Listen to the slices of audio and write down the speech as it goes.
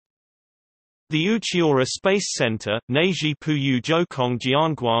The Uchinoura Space Center, Neiji Puyu Jokong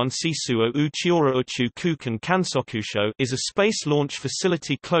Jianguan Sisuo Uchinoura Uchu Kukan Kansokusho, is a space launch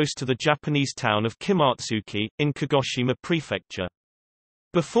facility close to the Japanese town of Kimatsuki, in Kagoshima Prefecture.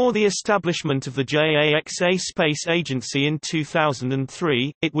 Before the establishment of the JAXA Space Agency in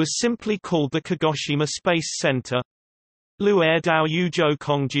 2003, it was simply called the Kagoshima Space Center. All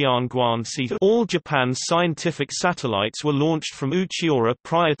Japan's scientific satellites were launched from Uchinoura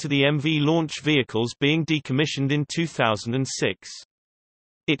prior to the MV launch vehicles being decommissioned in 2006.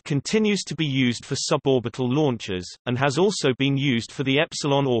 It continues to be used for suborbital launches, and has also been used for the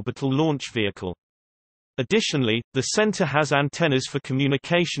Epsilon orbital launch vehicle. Additionally, the center has antennas for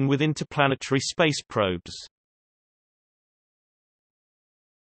communication with interplanetary space probes.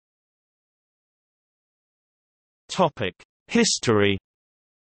 History.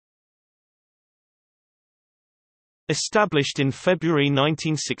 Established in February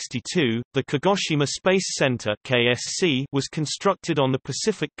 1962, the Kagoshima Space Center (KSC) was constructed on the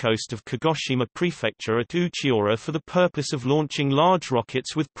Pacific coast of Kagoshima Prefecture at Uchinoura for the purpose of launching large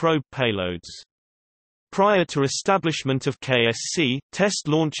rockets with probe payloads. Prior to establishment of KSC, test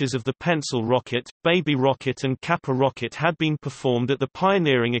launches of the Pencil rocket, Baby rocket and Kappa rocket had been performed at the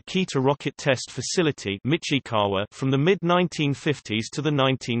pioneering Akita Rocket Test Facility Michikawa from the mid-1950s to the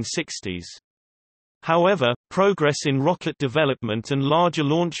 1960s. However, progress in rocket development and larger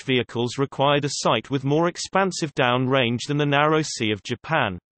launch vehicles required a site with more expansive down range than the narrow Sea of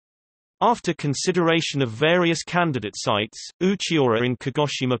Japan. After consideration of various candidate sites, Uchinoura in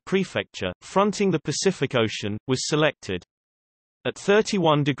Kagoshima Prefecture, fronting the Pacific Ocean, was selected. At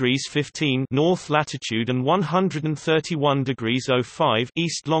 31 degrees 15 north latitude and 131 degrees 05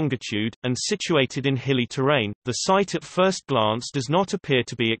 east longitude, and situated in hilly terrain, the site at first glance does not appear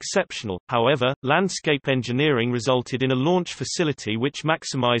to be exceptional. However, landscape engineering resulted in a launch facility which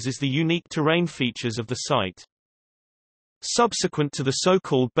maximizes the unique terrain features of the site. Subsequent to the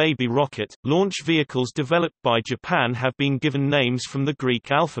so-called Baby rocket, launch vehicles developed by Japan have been given names from the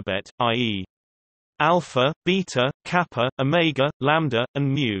Greek alphabet, i.e. Alpha, Beta, Kappa, Omega, Lambda,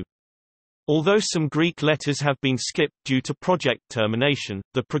 and Mu. Although some Greek letters have been skipped due to project termination,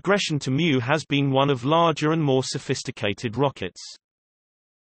 the progression to Mu has been one of larger and more sophisticated rockets.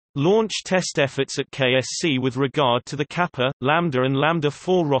 Launch test efforts at KSC with regard to the Kappa, Lambda and Lambda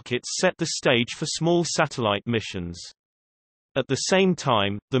 4 rockets set the stage for small satellite missions. At the same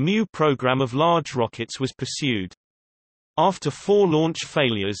time, the Mu program of large rockets was pursued. After 4 launch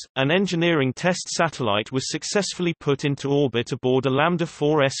failures, an engineering test satellite was successfully put into orbit aboard a Lambda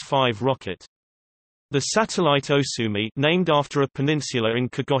 4S5 rocket. The satellite Osumi, named after a peninsula in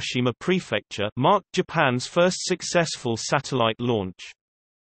Kagoshima Prefecture, marked Japan's first successful satellite launch.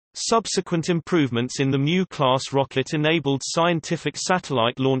 Subsequent improvements in the Mu-class rocket enabled scientific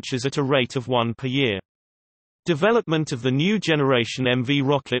satellite launches at a rate of 1 per year. Development of the new generation MV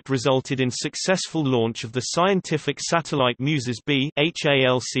rocket resulted in successful launch of the scientific satellite Muses B in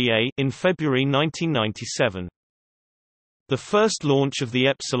February 1997. The first launch of the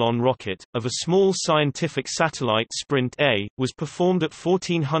Epsilon rocket, of a small scientific satellite Sprint A, was performed at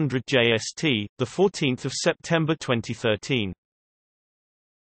 1400 JST, 14 September 2013.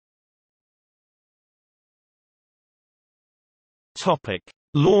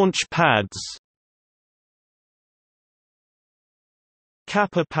 Launch pads.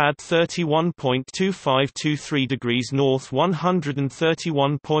 Kappa pad 31.2523 degrees north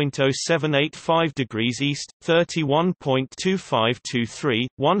 131.0785 degrees east, 31.2523,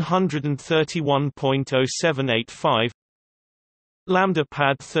 131.0785. Lambda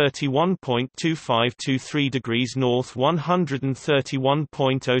pad 31.2523 degrees north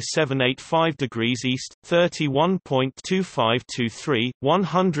 131.0785 degrees east, 31.2523,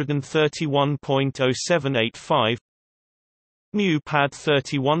 131.0785. Mu pad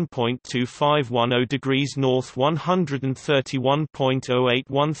 31.2510 degrees north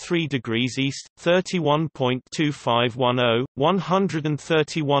 131.0813 degrees east, 31.2510,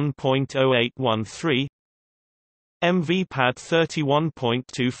 131.0813. MV pad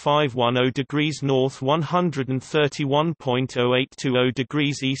 31.2510 degrees north 131.0820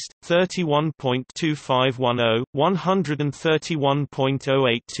 degrees east, 31.2510,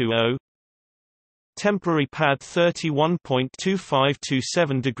 131.0820. Temporary pad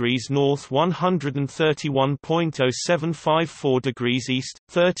 31.2527 degrees north 131.0754 degrees east,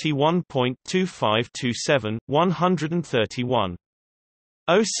 31.2527,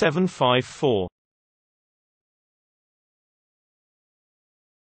 131.0754.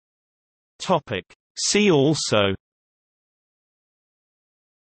 See also: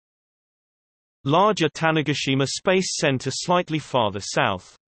 Larger Tanegashima Space Center slightly farther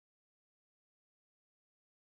south.